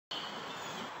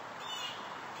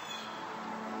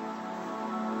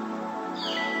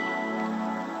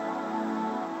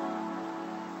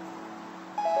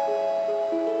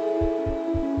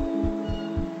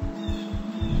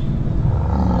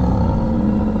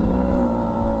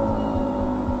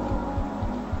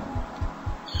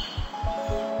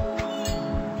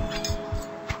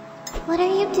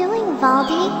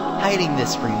Baldy? Hiding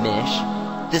this from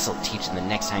Mish. This'll teach him the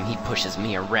next time he pushes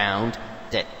me around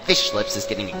that Fish Lips is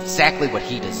getting exactly what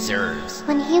he deserves.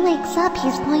 When he wakes up,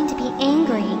 he's going to be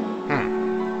angry.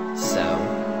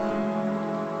 So?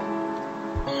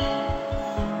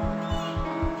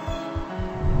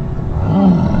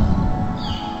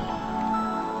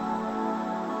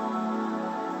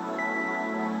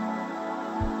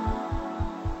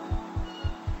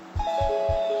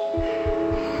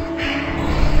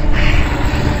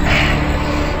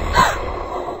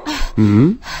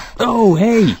 Oh,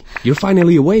 hey! You're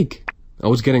finally awake. I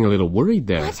was getting a little worried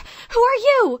there. What? Who are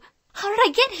you? How did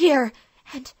I get here?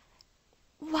 And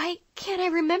why can't I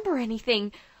remember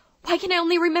anything? Why can I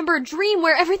only remember a dream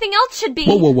where everything else should be?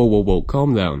 Whoa.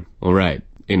 Calm down. Alright.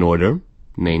 In order.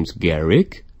 Name's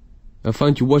Garrick. I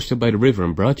found you washed up by the river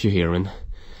and brought you here, and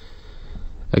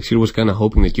actually was kinda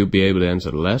hoping that you'd be able to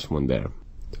answer the last one there.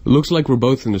 Looks like we're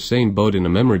both in the same boat in the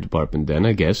memory department then,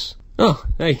 I guess. Oh,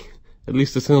 hey. At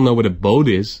least I still know what a boat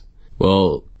is.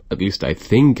 Well, at least I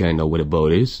think I know what a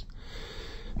boat is.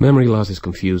 Memory loss is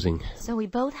confusing. So we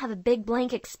both have a big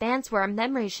blank expanse where our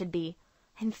memories should be.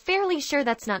 I'm fairly sure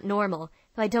that's not normal,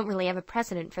 though I don't really have a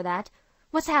precedent for that.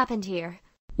 What's happened here?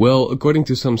 Well, according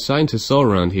to some scientists all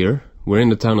around here, we're in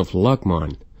the town of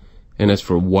Lockmarn. And as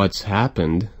for what's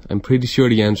happened, I'm pretty sure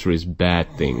the answer is bad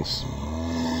things.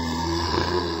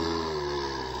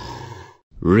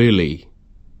 Really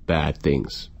bad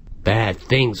things. Bad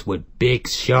things with big,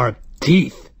 sharp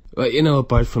teeth. But you know,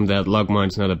 apart from that,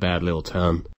 Lockmarn's not a bad little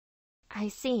town. I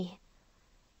see.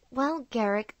 Well,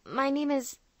 Garrick, my name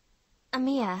is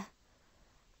Amea.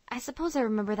 I suppose I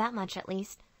remember that much at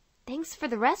least. Thanks for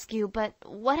the rescue, but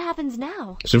what happens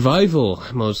now? Survival,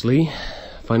 mostly.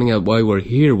 Finding out why we're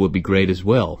here would be great as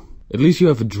well. At least you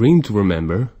have a dream to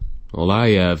remember. All I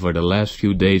have are the last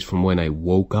few days from when I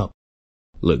woke up.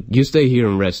 Look, you stay here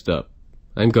and rest up.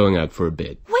 I'm going out for a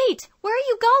bit. Wait! Where are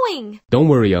you going? Don't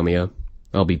worry, Amea.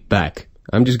 I'll be back.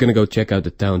 I'm just gonna go check out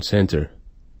the town center.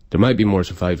 There might be more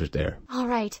survivors there.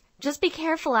 Alright, just be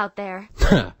careful out there.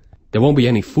 Ha! There won't be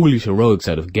any foolish heroics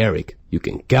out of Garrick. You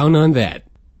can count on that.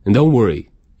 And don't worry,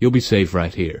 you'll be safe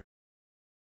right here.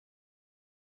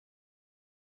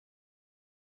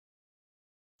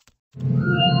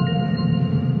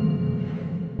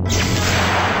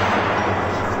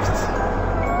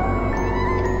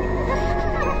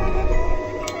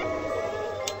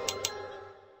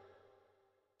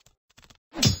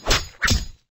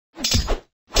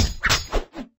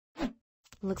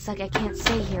 Looks like I can't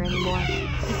stay here anymore.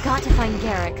 I've got to find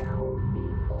Garrick.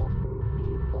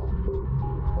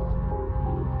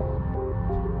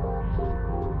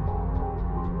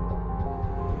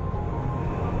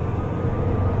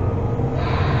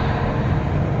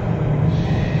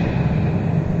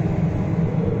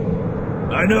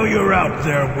 I know you're out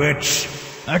there, witch.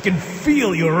 I can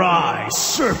feel your eyes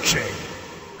searching.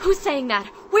 Who's saying that?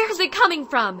 Where's it coming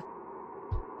from?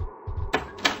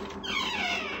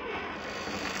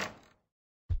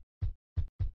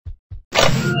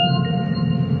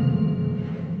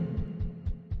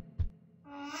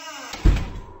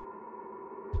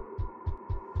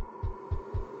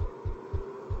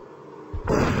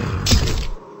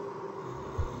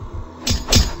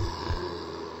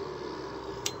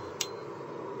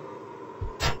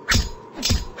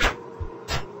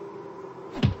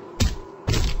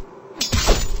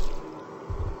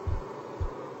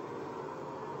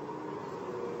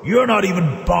 You're not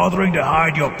even bothering to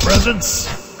hide your presence?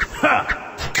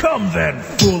 Ha! Come then,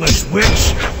 foolish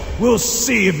witch! We'll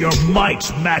see if your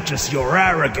might matches your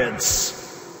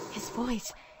arrogance. His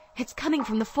voice. It's coming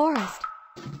from the forest.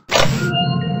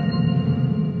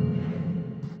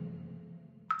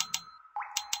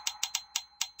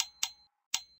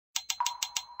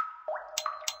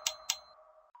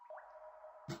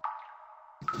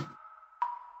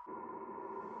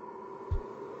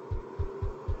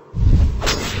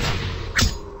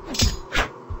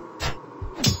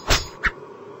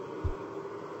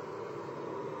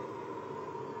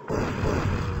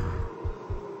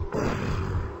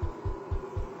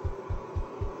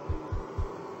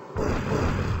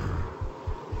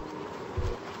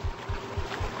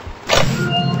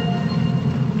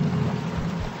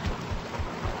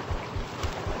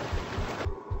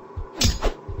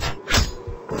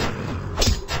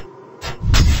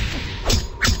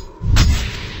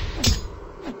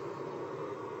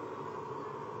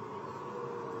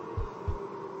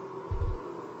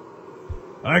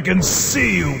 I can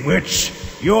see you, witch.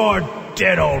 You're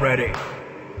dead already.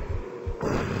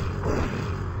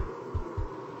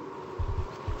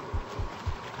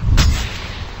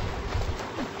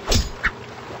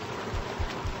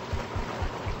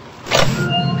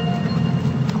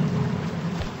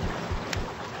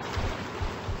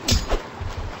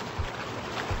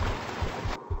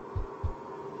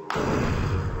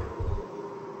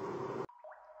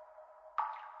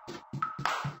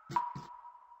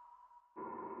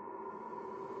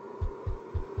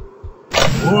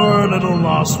 poor little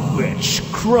lost witch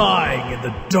crying in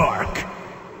the dark.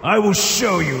 I will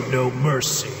show you no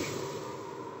mercy.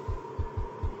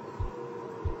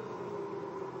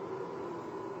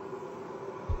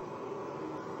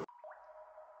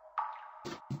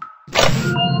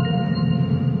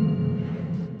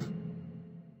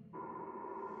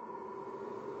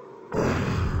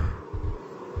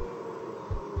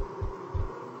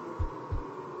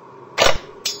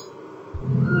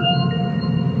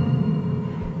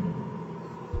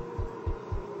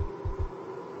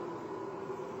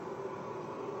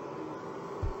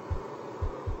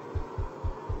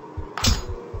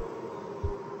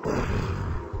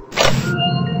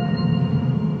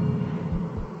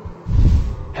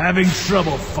 Having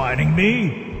trouble finding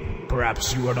me?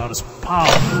 Perhaps you are not as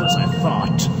powerful as I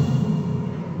thought.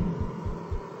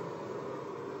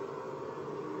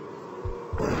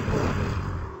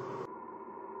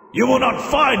 You will not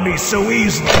find me so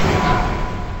easily!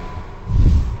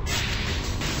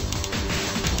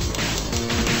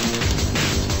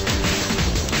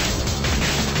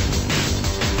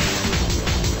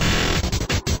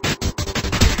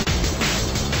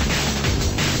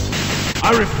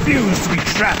 I refuse to be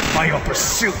trapped by your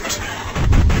pursuit.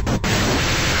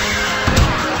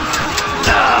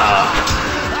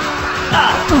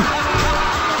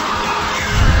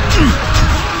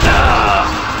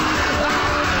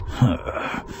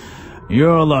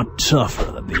 You're a lot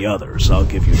tougher than the others, I'll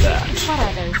give you that. What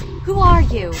others? Who are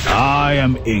you? I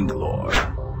am Inglor,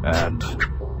 and...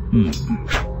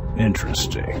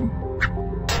 interesting.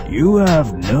 You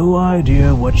have no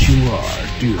idea what you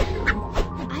are, do you?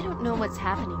 I don't know what's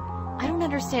happening. I don't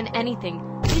understand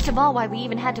anything. Least of all why we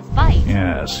even had to fight.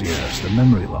 Yes, the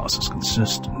memory loss is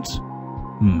consistent.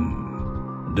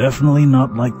 Definitely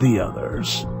not like the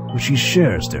others, but she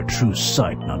shares their true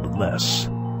sight nonetheless.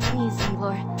 Please,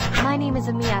 Inglor. My name is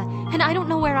Amea, and I don't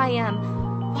know where I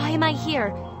am. Why am I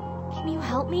here? Can you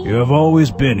help me? You have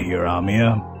always been here,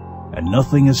 Amea, and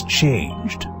nothing has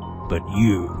changed, but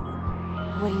you.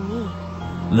 What do you mean?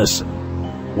 Listen,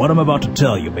 what I'm about to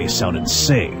tell you may sound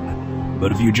insane,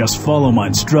 but if you just follow my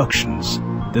instructions,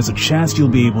 there's a chance you'll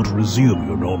be able to resume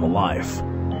your normal life.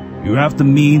 You have the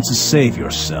means to save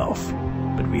yourself,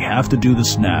 but we have to do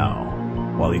this now,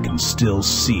 while you can still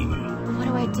see. What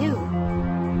do I do?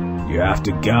 You have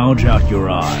to gouge out your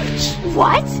eyes.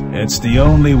 What? It's the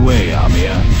only way,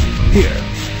 Amea.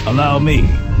 Here, allow me.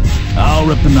 I'll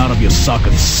rip them out of your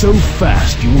sockets so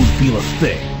fast you won't feel a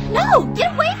thing. No!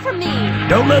 Get away from me!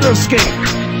 Don't let her escape!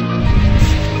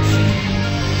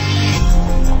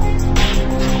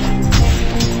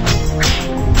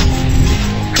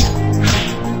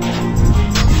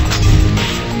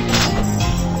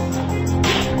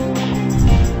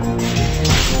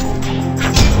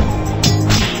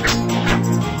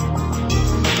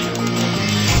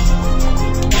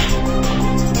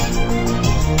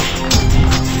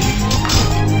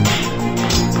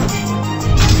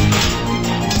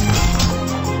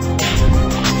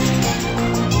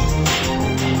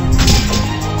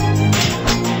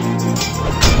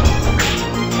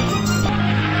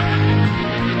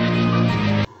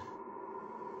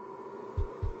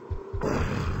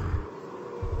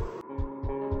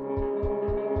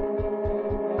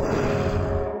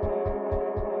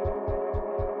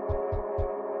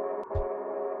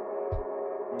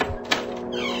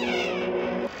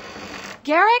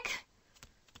 Garrick?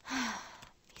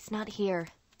 He's not here.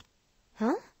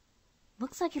 Huh?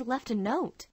 Looks like he left a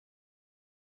note.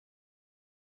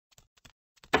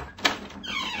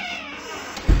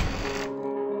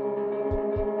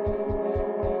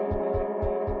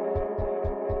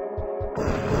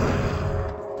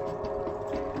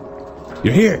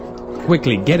 You're here!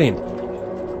 Quickly, get in!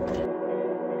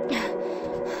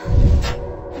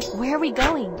 Where are we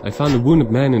going? I found a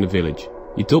wounded man in the village.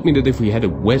 He told me that if we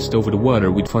headed west over the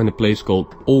water, we'd find a place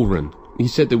called Olren. He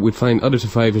said that we'd find other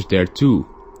survivors there too,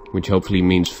 which hopefully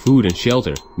means food and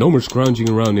shelter. No more scrounging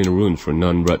around in the ruins for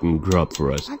non-rotten grub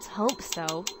for us. Let's hope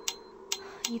so.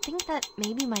 You think that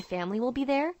maybe my family will be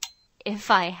there?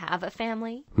 If I have a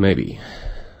family? Maybe.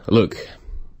 Look,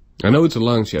 I know it's a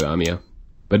long shot, Amea,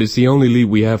 but it's the only lead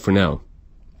we have for now.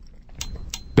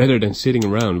 Better than sitting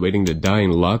around waiting to die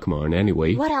in Lockmarn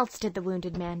anyway. What else did the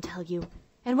wounded man tell you?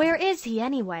 And where is he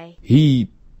anyway?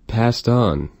 He passed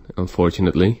on,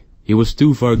 unfortunately. He was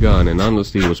too far gone and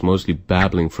honestly was mostly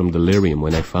babbling from delirium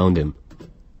when I found him.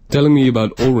 Telling me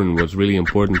about Olren was really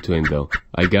important to him though.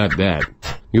 I got that.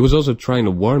 He was also trying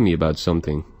to warn me about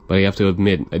something, but I have to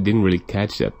admit I didn't really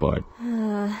catch that part.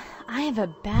 I have a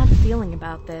bad feeling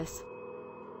about this.